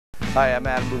Hi, I'm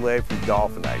Adam Boulay from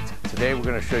Dolphinite. Today we're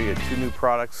going to show you two new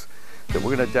products that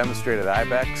we're going to demonstrate at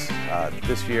IBEX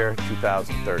this year,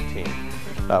 2013.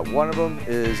 One of them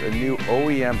is a new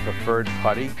OEM preferred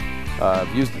putty.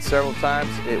 I've used it several times.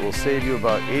 It will save you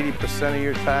about 80% of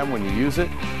your time when you use it.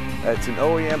 It's an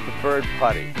OEM preferred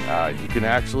putty. You can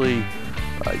actually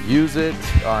use it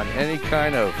on any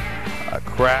kind of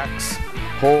cracks,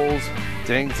 holes,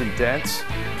 dings and dents.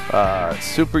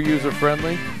 Super user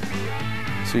friendly.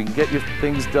 So you can get your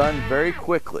things done very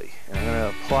quickly. And I'm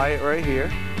going to apply it right here,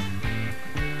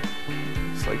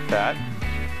 just like that.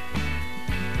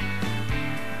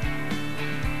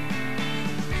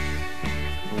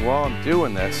 And while I'm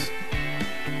doing this,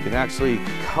 you can actually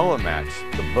color match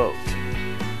the boat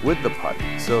with the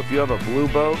putty. So if you have a blue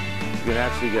boat, you can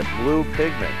actually get blue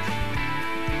pigment.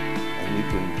 And you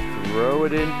can throw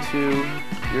it into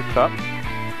your cup.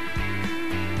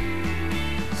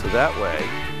 So that way,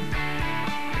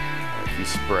 if you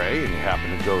spray and you happen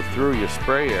to go through your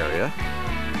spray area,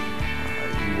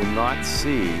 you will not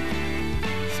see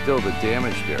still the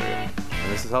damaged area.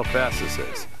 And this is how fast this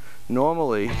is.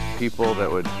 Normally, people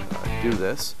that would do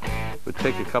this would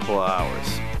take a couple of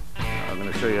hours. I'm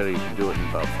going to show you how you can do it in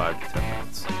about 5 to 10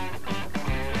 minutes.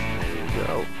 There you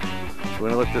go. So we're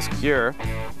going to let this cure.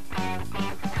 I'm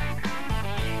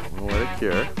going to let it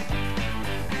cure.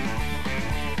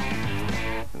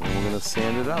 And then we're going to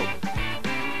sand it out.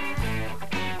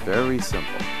 Very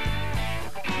simple.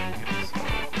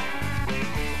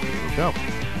 So, here we go.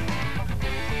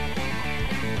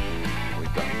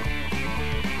 We're done.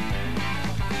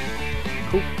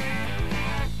 Cool.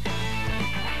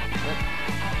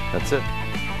 That's it.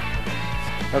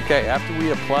 Okay, after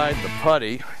we applied the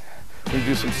putty, we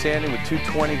do some sanding with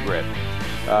 220 grit.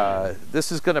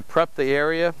 This is going to prep the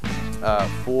area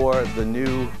for the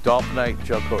new Dolphinite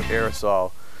Gel Coat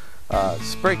Aerosol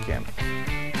spray can.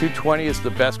 220 is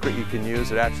the best grit you can use.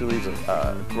 It actually leaves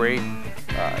a great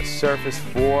surface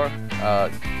for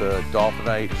the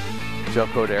Dolphinite Gel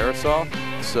Coat Aerosol.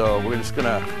 So we're just going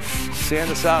to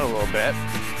sand this out a little bit.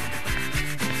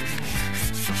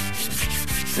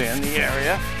 Sand the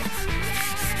area.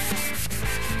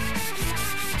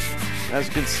 As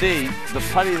you can see, the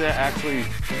putty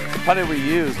we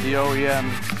use, the OEM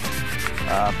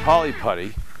poly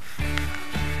putty,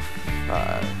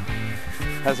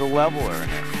 has a leveler in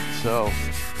it. So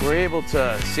we're able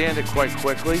to sand it quite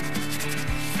quickly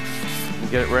and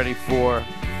get it ready for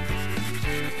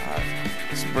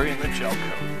spraying the gel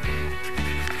coat.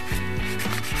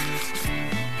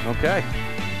 Okay.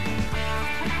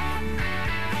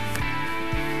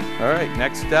 All right,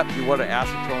 next step, you want to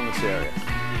acetone this area.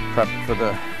 Prep it for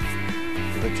the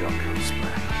gel coat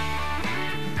spray.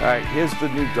 All right, here's the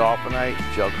new Dolphinite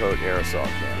Gel Coat Aerosol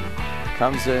can.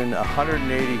 Comes in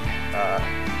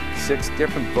 186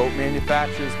 different boat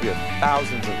manufacturers. We have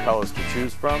thousands of colors to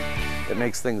choose from. It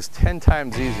makes things 10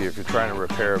 times easier if you're trying to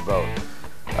repair a boat.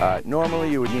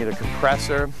 Normally you would need a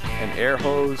compressor, an air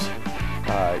hose,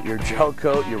 your gel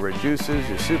coat, your reducers,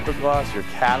 your super gloss, your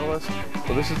catalyst.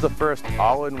 So this is the first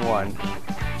all-in-one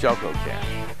gel coat can.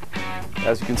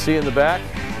 As you can see in the back,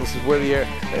 this is where the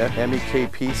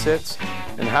MEKP sits,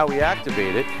 and how we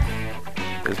activate it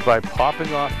is by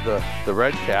popping off the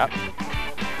red cap,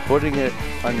 putting it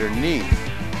underneath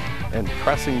and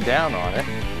pressing down on it,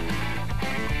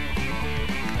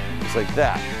 just like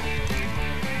that.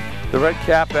 The red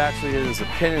cap actually is a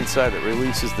pin inside that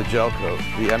releases the gel coat,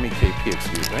 the MEKP,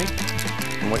 excuse me.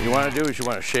 And what you want to do is you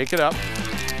want to shake it up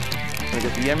and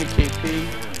get the MEKP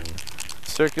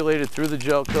circulated through the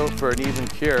gel coat for an even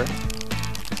cure.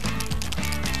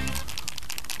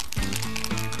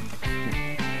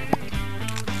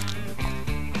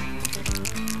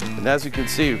 And as you can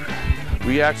see,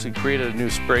 we actually created a new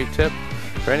spray tip.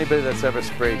 For anybody that's ever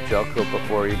sprayed gel coat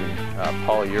before, even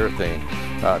polyurethane,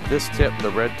 this tip, the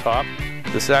red top,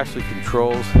 this actually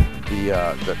controls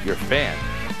your fan.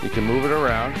 You can move it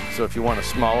around, so if you want a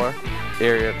smaller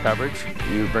area coverage,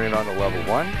 you bring it on to level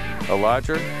 1, a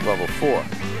larger, level 4.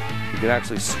 You can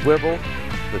actually swivel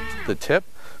the tip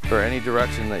for any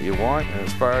direction that you want, and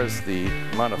as far as the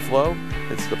amount of flow,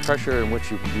 it's the pressure in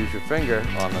which you use your finger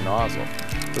on the nozzle.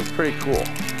 So it's pretty cool.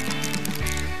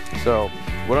 So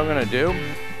what I'm going to do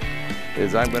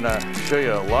is I'm going to show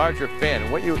you a larger fan.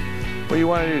 And what you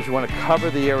want to do is you want to cover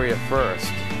the area first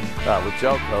with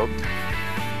gel coat.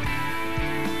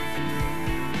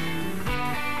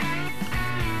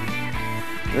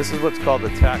 This is what's called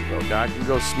the tack coat. Now I can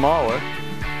go smaller.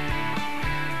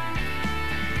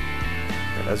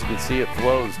 And as you can see, it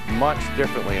flows much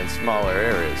differently in smaller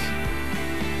areas.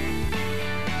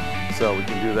 So we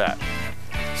can do that.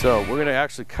 So we're going to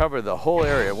actually cover the whole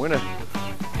area. We're going to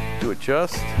Do it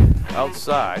just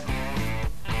outside.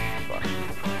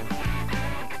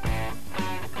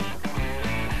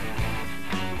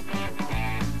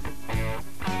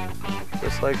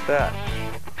 Just like that.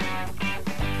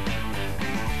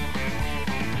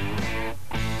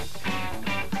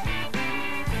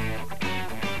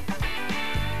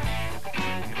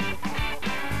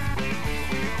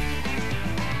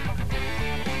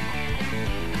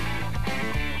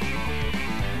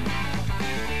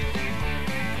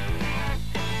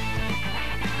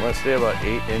 You want to stay about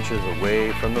 8 inches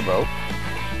away from the boat.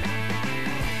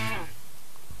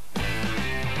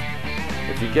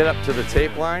 If you get up to the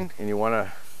tape line and you want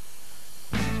a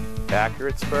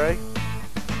accurate spray,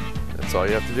 that's all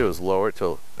you have to do is lower it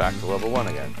till back to level 1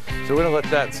 again. So we're going to let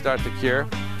that start to cure,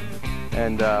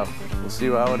 and we'll see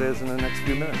how it is in the next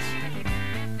few minutes.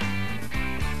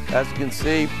 As you can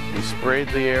see, we sprayed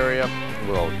the area,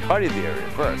 well, we puttied the area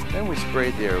first, then we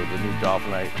sprayed the area with the new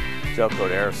Dolphinite gel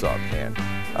coat aerosol can.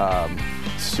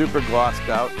 Super glossed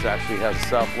out. It actually has a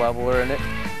self-leveler in it,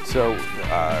 so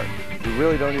you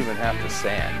really don't even have to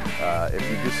sand. If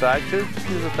you decide to, just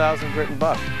use 1000 grit and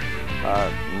buff,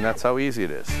 and that's how easy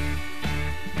it is.